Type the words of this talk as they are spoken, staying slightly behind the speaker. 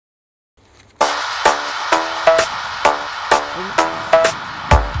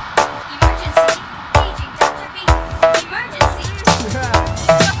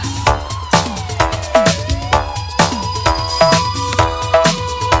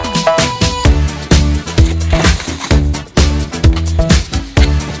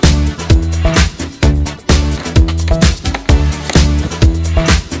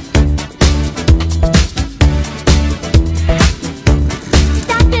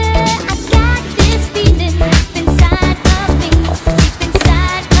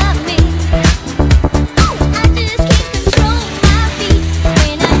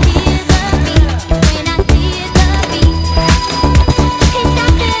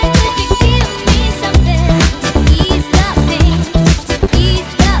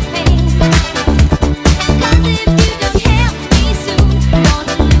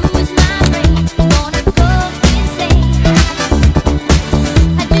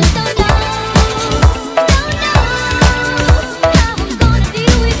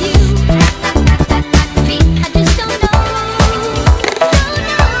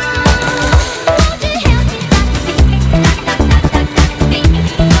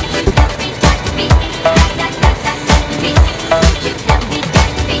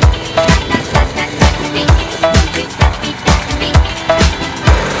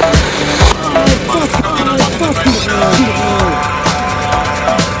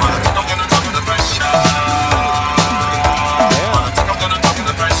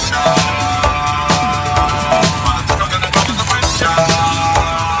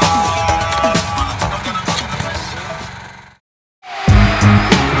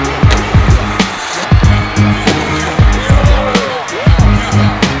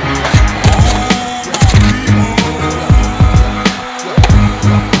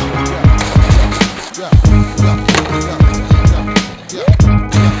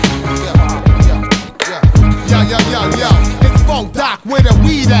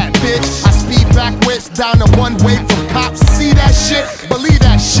down the one way from cops. See that shit? Believe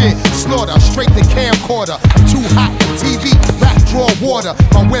that shit. Slaughter, straight to camcorder. I'm too hot for TV, rap draw water.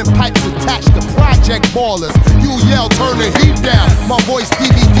 My windpipes attached to project ballers. You yell, turn the heat down. My voice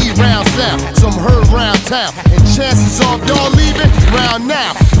DVD round sound. Some heard round town. And chances of y'all leaving round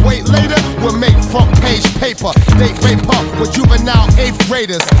now. Wait later, we'll make front page paper. They rape up with juvenile 8th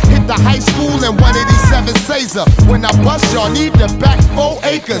graders. Hit the high school in 187 Caesar. When I bust y'all need to back 4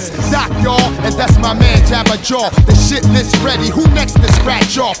 acres. Doc y'all, and that's my man Jabba Jaw. The shit list ready, who next to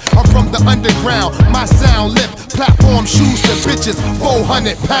scratch off? I'm from the underground, my sound lip. Platform shoes to bitches,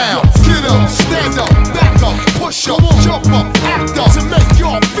 400 pounds. Get up, stand up, back up, push up, jump up, act up. To make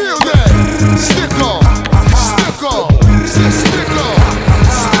y'all feel that. Stick up, stick up, stick up.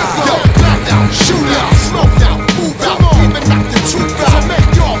 Yo, black out, shoot out, smoke out, move out, even knock the tooth out. To make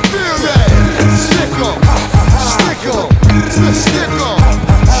y'all feel that. Stick up, stick up, stick up.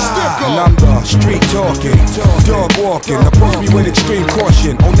 And I'm the street talking, dog walking. Approach me with extreme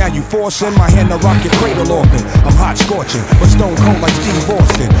caution. Oh, now you forcing my hand to rock your cradle organ. I'm hot scorching, but stone cold like Steve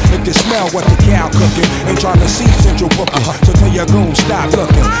Austin. If you smell what the cow cooking, ain't trying to see central booking. So tell your goon, stop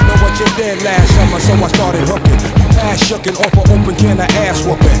looking. Know what you did last summer, so I started hooking. You ass shookin' off an open can of ass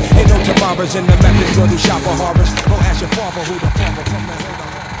whooping. Ain't no tomorrows in the methods, go do shop for horrors. Go ask your father who the father from the hill.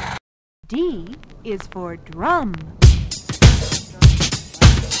 D is for drum.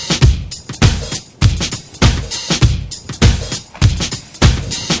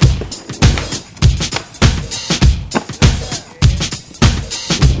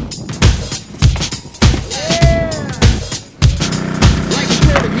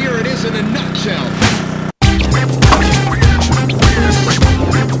 In a nutshell.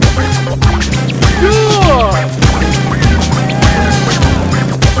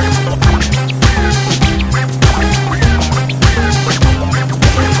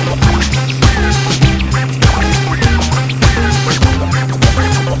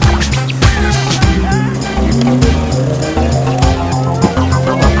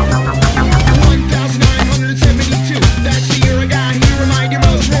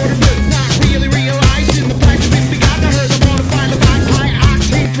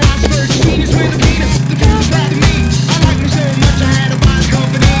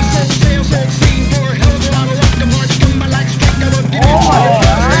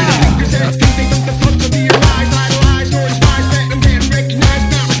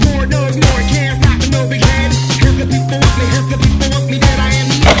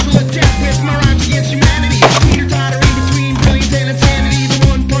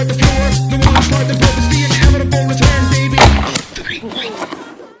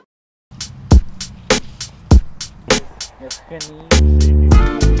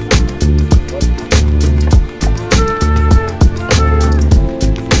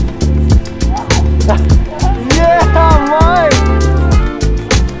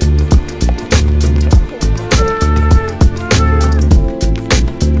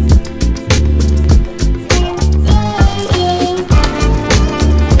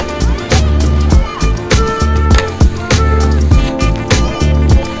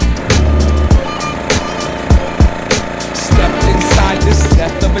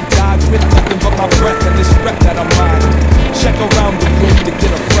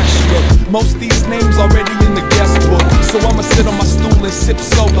 Most these names already in the guest book, so I'ma sit on my stool and sip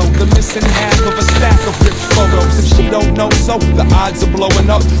solo. The missing half of a stack of ripped photos. If she don't know, so the odds are blowing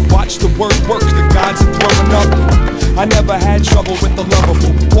up. Watch the word work, the gods are throwing up. I never had trouble with the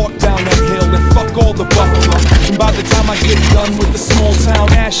lovable. Walk down that hill and fuck all the buffalo. And by the time I get done with the small town,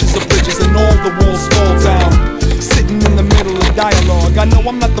 ashes of bridges and all the walls fall down. Sitting in the middle of dialogue, I know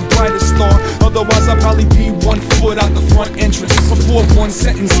I'm not the brightest star. Otherwise I'd probably be 1 foot out the front entrance. Before one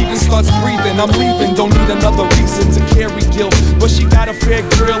sentence even starts breathing, I'm leaving. Don't need another reason to carry guilt. But she got a fair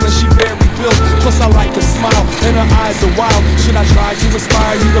grill and she very built. Plus I like to smile and her eyes are wild. Should I try to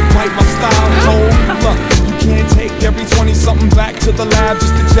inspire you to bite my style? Cold luck, you can't take every 20-something back to the lab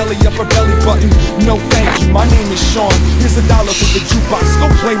just to jelly up her belly button. No thank you, my name is Sean. Here's $1 for the jukebox, go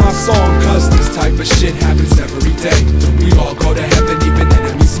play my song. Cause this type of shit happens every day. We all go to heaven, even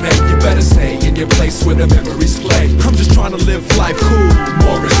enemies may. You better stay in your place where the memories play. I'm just trying to live life cool,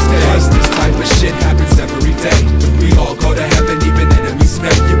 Morris Day. Cause this type of shit happens every day. We all go to heaven, even enemies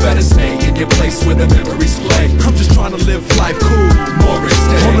may. You better stay in your place where the memories play. I'm just trying to live life cool, Morris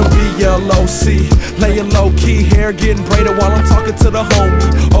Day. On the BLOC, Playing low key, hair getting braided while I'm talking to the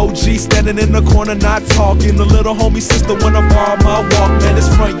homie. OG standing in the corner not talking. The little homie sister wanna borrow my Walkman. It's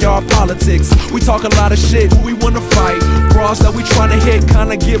front yard politics. We talk a lot of shit, who we wanna fight. Bras that we tryna hit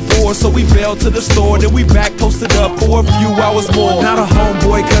kinda get bored, so we bailed to the store. Then we back posted up for a few hours more. Now the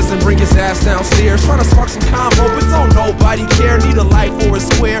homeboy cousin bring his ass downstairs, tryna spark some combo, but don't nobody care. Need a life or a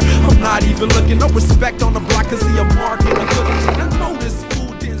square. I'm not even looking, no respect on the block, cause he a mark and a good.